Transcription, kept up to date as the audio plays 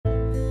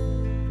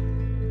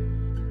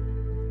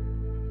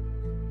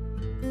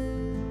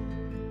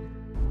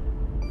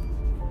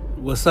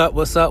What's up?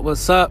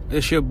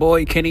 It's your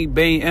boy Kenny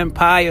Bain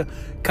Empire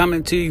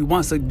coming to you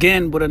once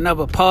again with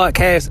another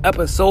podcast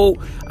episode.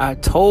 I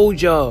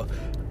told y'all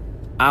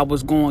I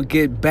was going to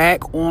get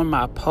back on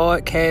my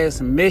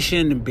podcast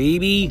mission,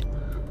 baby.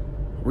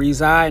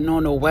 Residing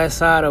on the west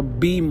side of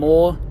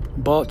B-More,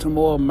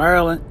 Baltimore,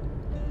 Maryland.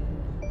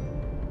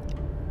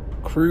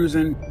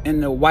 Cruising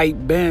in the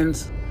white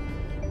Benz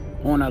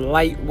on a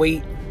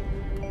lightweight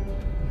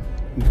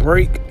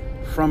break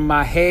from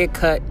my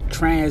haircut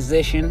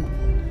transition.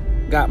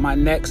 Got my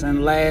next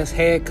and last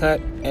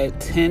haircut at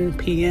 10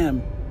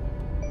 p.m.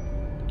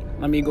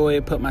 Let me go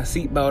ahead and put my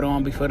seatbelt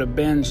on before the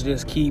Benz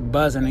just keep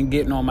buzzing and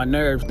getting on my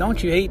nerves.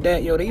 Don't you hate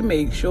that? Yo, they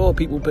make sure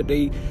people put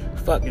their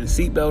fucking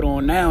seatbelt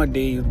on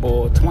nowadays,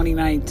 boy.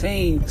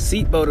 2019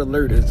 seatbelt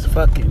alert is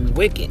fucking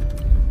wicked.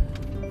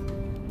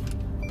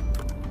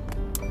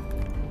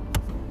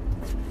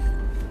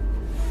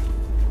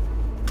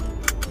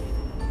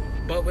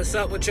 But what's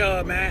up with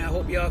y'all, man? I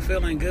hope y'all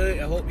feeling good.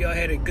 I hope y'all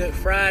had a good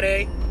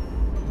Friday.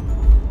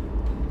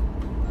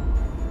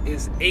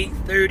 It's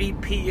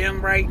 8:30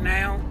 p.m. right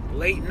now,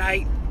 late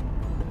night.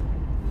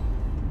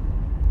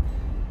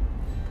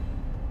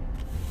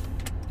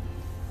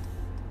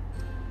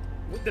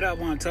 What did I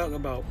want to talk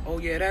about? Oh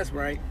yeah, that's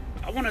right.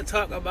 I want to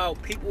talk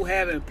about people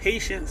having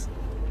patience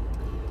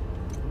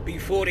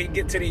before they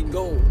get to their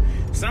goal.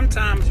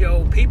 Sometimes,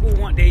 people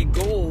want their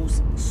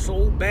goals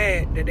so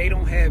bad that they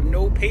don't have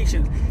no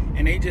patience,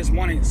 and they just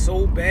want it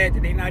so bad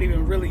that they're not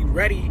even really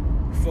ready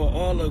for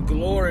all the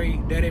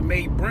glory that it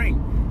may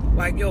bring.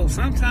 Like,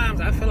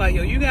 sometimes I feel like,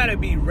 you gotta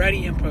be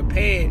ready and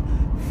prepared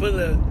for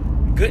the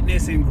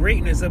goodness and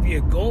greatness of your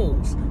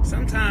goals.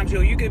 Sometimes,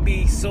 you could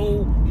be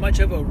so much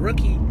of a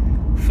rookie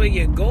for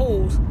your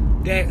goals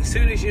that as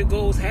soon as your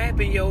goals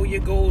happen, your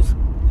goals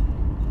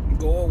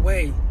go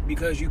away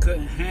because you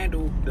couldn't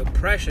handle the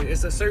pressure.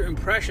 It's a certain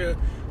pressure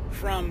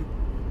from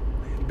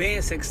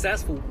being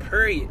successful,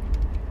 period.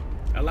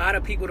 A lot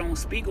of people don't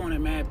speak on it,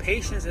 man.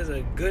 Patience is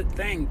a good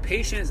thing.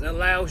 Patience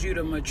allows you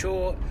to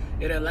mature.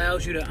 It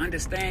allows you to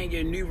understand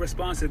your new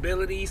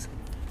responsibilities.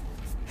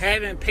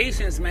 Having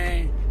patience,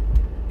 man,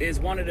 is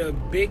one of the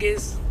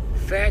biggest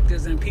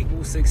factors in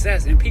people's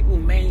success and people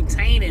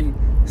maintaining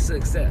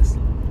success.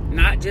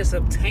 Not just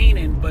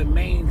obtaining, but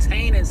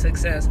maintaining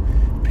success.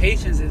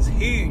 Patience is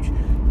huge.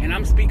 And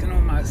I'm speaking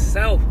on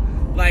myself.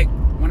 Like,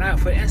 when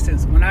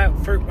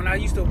I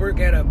used to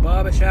work at a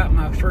barber shop,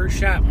 my first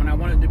shop, when I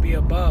wanted to be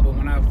a barber,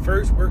 when I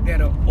first worked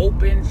at an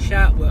open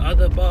shop with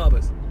other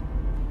barbers,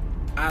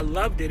 I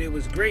loved it. It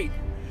was great.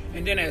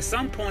 And then at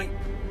some point,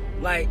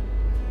 I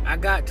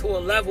got to a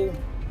level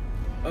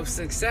of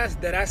success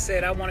that I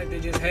said I wanted to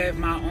just have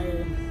my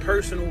own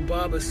personal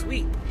barber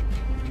suite.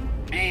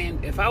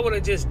 And if I would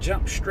have just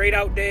jumped straight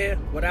out there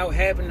without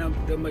having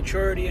the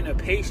maturity and the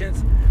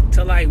patience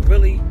to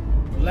really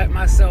let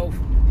myself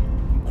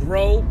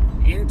grow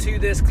into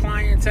this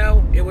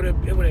clientele, it would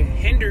have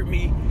hindered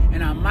me,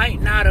 and I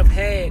might not have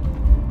had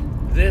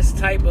this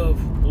type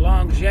of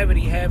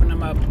longevity having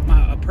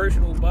a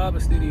personal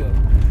barber studio.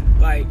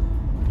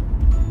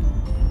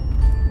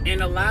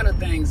 In a lot of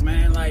things,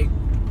 man,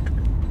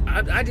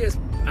 I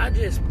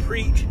just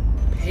preach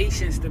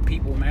patience to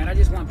people, man. I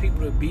just want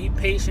people to be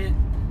patient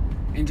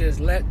and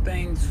just let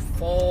things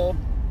fall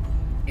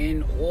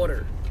in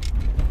order.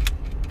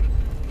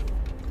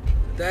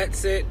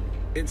 That's it.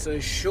 It's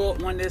a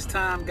short one this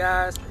time,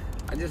 guys.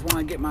 I just want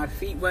to get my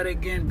feet wet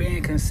again,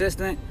 being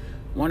consistent.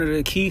 One of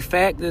the key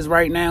factors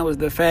right now is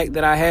the fact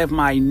that I have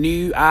my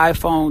new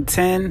iPhone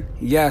 10.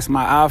 Yes,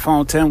 my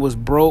iPhone 10 was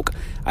broke.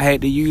 I had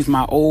to use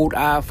my old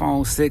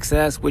iPhone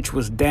 6S, which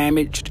was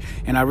damaged,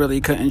 and I really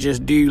couldn't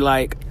just do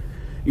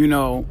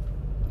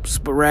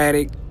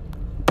sporadic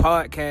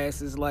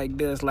podcasts like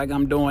this, like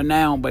I'm doing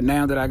now. But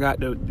now that I got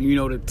the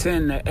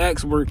 10, the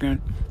X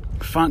working,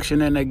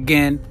 functioning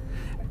again,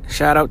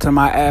 shout out to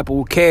my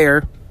Apple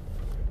Care.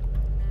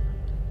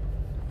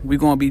 We're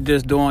going to be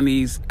just doing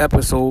these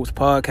episodes,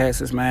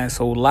 podcasts, man.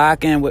 So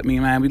lock in with me,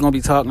 man. We're going to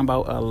be talking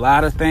about a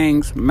lot of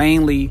things,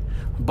 mainly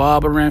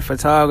barbering,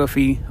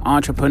 photography,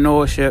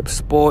 entrepreneurship,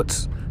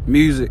 sports,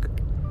 music,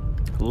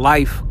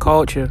 life,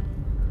 culture.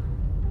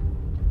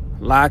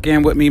 Lock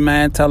in with me,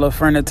 man. Tell a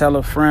friend to tell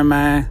a friend,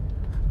 man.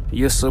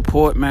 Your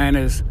support, man,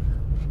 is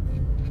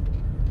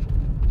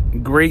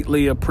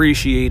greatly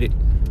appreciated.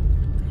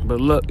 But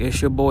look,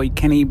 it's your boy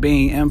Kenny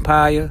Bain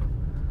Empire.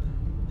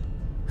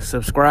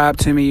 Subscribe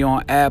to me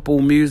on Apple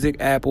Music,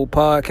 Apple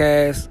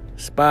Podcasts,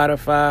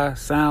 Spotify,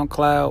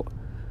 SoundCloud,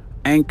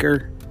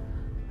 Anchor,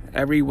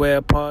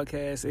 everywhere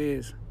podcast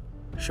is.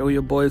 Show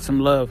your boy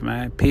some love,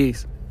 man.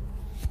 Peace.